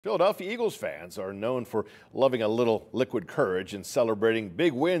Philadelphia Eagles fans are known for loving a little liquid courage and celebrating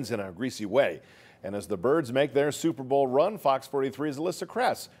big wins in a greasy way. And as the Birds make their Super Bowl run, Fox 43's Alyssa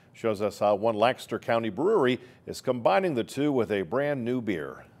Kress shows us how one Lancaster County brewery is combining the two with a brand new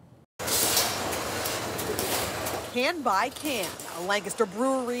beer. Can by can, a Lancaster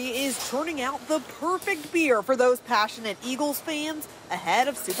brewery is churning out the perfect beer for those passionate Eagles fans ahead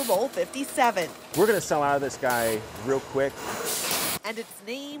of Super Bowl 57. We're going to sell out of this guy real quick. And its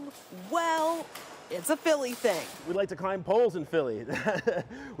name, well, it's a Philly thing. We like to climb poles in Philly.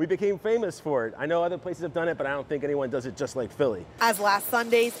 We became famous for it. I know other places have done it, but I don't think anyone does it just like Philly. As last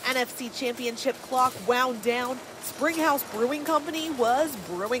Sunday's NFC Championship clock wound down, Spring House Brewing Company was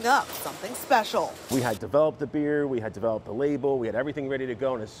brewing up something special. We had developed the beer, we had developed the label, we had everything ready to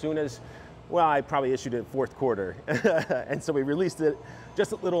go, and as soon as, well, I probably issued it fourth quarter. And so we released it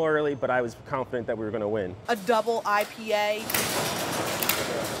just a little early, but I was confident that we were going to win. A double IPA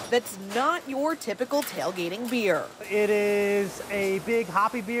that's not your typical tailgating beer. It is a big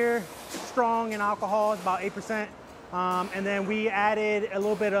hoppy beer, strong in alcohol, it's about 8%. And then we added a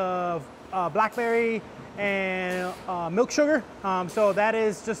little bit of blackberry and milk sugar. So that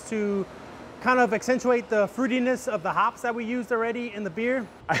is just to kind of accentuate the fruitiness of the hops that we used already in the beer.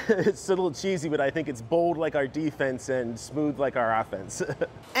 It's a little cheesy, but I think it's bold like our defense and smooth like our offense.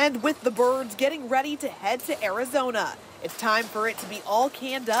 And with the Birds getting ready to head to Arizona, it's time for it to be all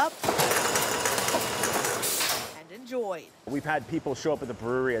canned up and enjoyed. We've had people show up at the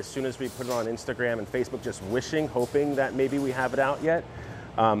brewery as soon as we put it on Instagram and Facebook, just wishing, hoping that maybe we have it out yet.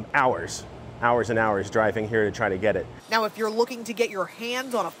 Hours and hours driving here to try to get it. Now, if you're looking to get your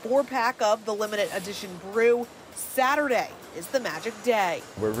hands on a 4-pack of the limited edition brew, Saturday is the magic day.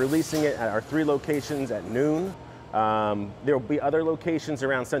 We're releasing it at our 3 locations at noon. There will be other locations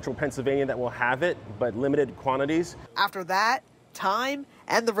around central Pennsylvania that will have it, but limited quantities. After that, time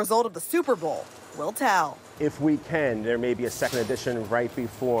and the result of the Super Bowl will tell. If we can, there may be a second edition right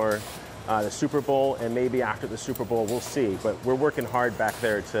before the Super Bowl, and maybe after the Super Bowl, we'll see. But we're working hard back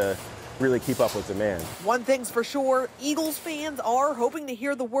there to really keep up with demand. One thing's for sure, Eagles fans are hoping to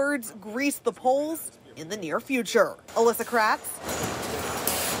hear the words "grease the poles" in the near future. Alyssa Kress,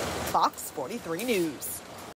 Fox 43 News.